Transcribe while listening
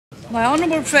My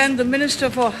honourable friend, the Minister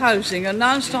for Housing,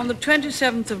 announced on the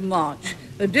 27th of March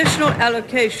additional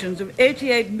allocations of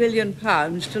 £88 million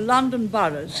to London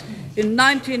boroughs in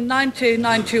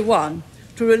 1990-91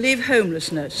 to relieve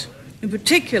homelessness, in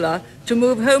particular to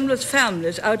move homeless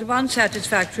families out of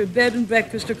unsatisfactory bed and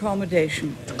breakfast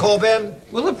accommodation. Corbyn.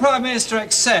 Will the Prime Minister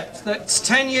accept that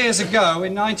 10 years ago,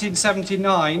 in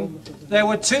 1979, there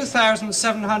were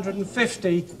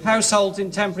 2,750 households in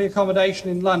temporary accommodation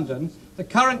in London? The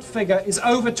current figure is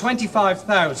over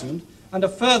 25,000, and a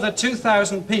further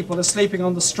 2,000 people are sleeping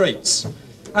on the streets.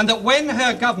 And that when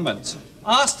her government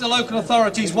asked the local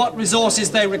authorities what resources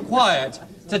they required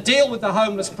to deal with the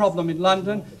homeless problem in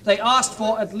London, they asked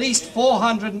for at least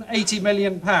 £480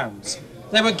 million.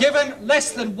 They were given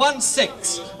less than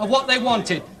 1/6 of what they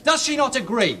wanted. Does she not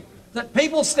agree that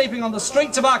people sleeping on the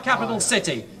streets of our capital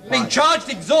city, being charged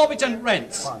exorbitant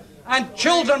rents, and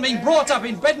children being brought up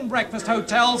in bed and breakfast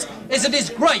hotels is a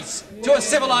disgrace to a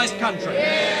civilised country?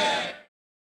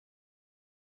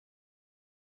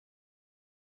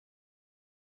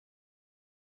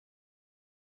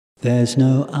 There's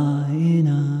no eye in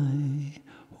eye,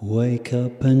 wake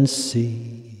up and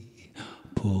see,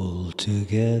 pull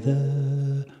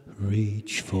together,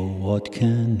 reach for what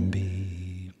can be.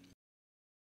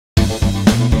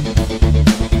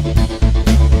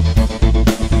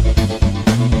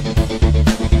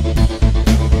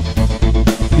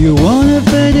 You want a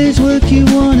fair day's work, you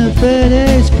want a fair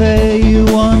day's pay, you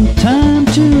want time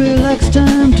to relax,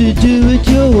 time to do it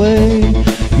your way.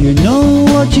 You know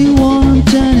what you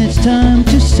want and it's time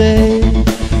to say,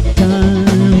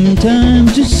 time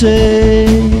to say.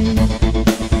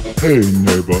 Hey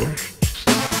neighbor,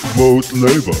 vote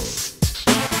Labour,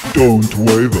 don't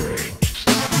waver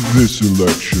this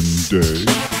election day.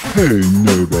 Hey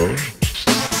neighbor,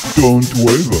 don't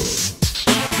waver,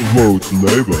 vote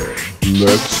Labour,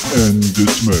 let's end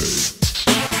dismay.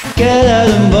 Get out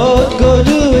and vote, go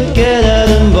do it, get out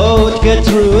and vote, get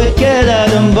through it, get out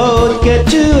and vote, get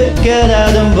to it, get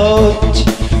out and vote.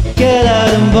 Get out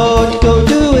and vote, go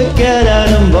do it, get out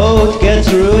and vote, get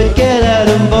through it, get out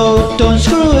and vote, don't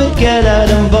screw it, get out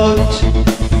and vote.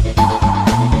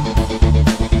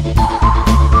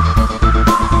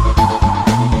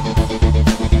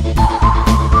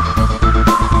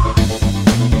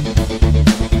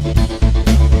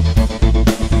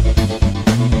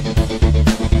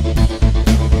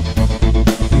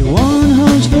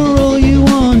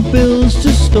 Bills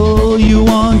to store, you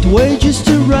want wages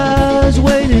to rise,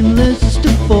 waiting lists to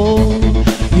fall.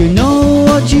 You know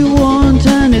what you want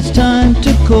and it's time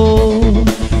to call,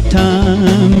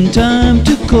 time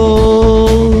to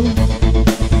call.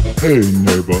 Hey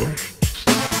neighbor,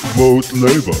 vote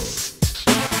Labour,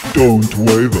 don't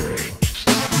waver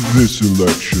this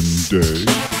election day.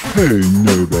 Hey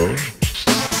neighbor,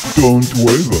 don't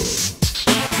waver,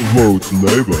 vote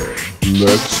Labour,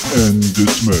 let's end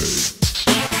dismay.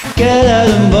 Get out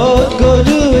and vote, go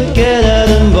do it, get out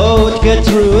and vote, get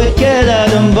through it, get out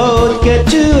and vote, get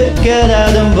to it, get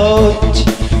out and vote.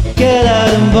 Get out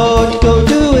and vote, go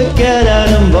do it, get out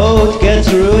and vote, get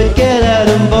through it, get out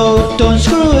and vote, don't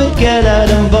screw it, get out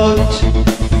and vote.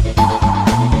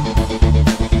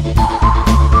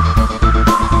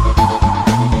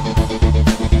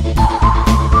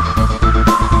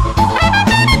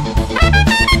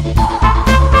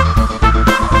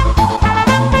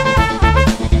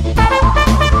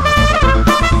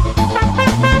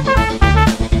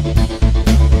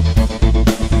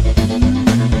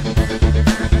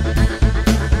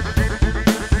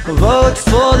 Vote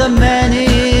for the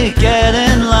many, get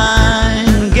in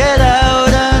line, get out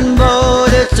and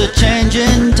vote, it's a change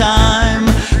in time.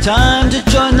 Time to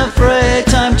join the fray,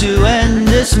 time to end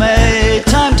dismay,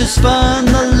 time to spurn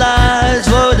the lies,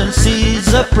 vote and seize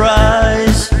the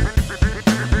prize.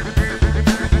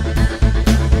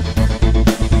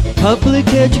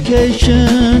 Public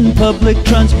education, public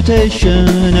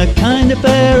transportation, a kind of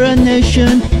fairer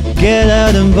nation, get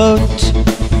out and vote.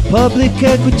 Public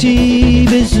equity,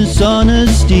 business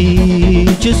honesty,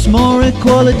 just more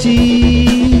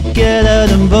equality, get out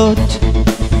and vote.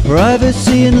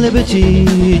 Privacy and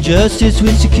liberty, justice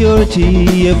with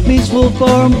security, a peaceful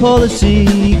foreign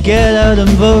policy, get out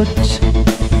and vote.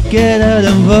 Get out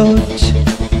and vote,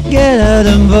 get out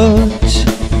and vote,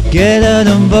 get out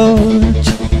and vote,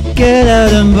 get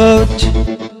out and vote.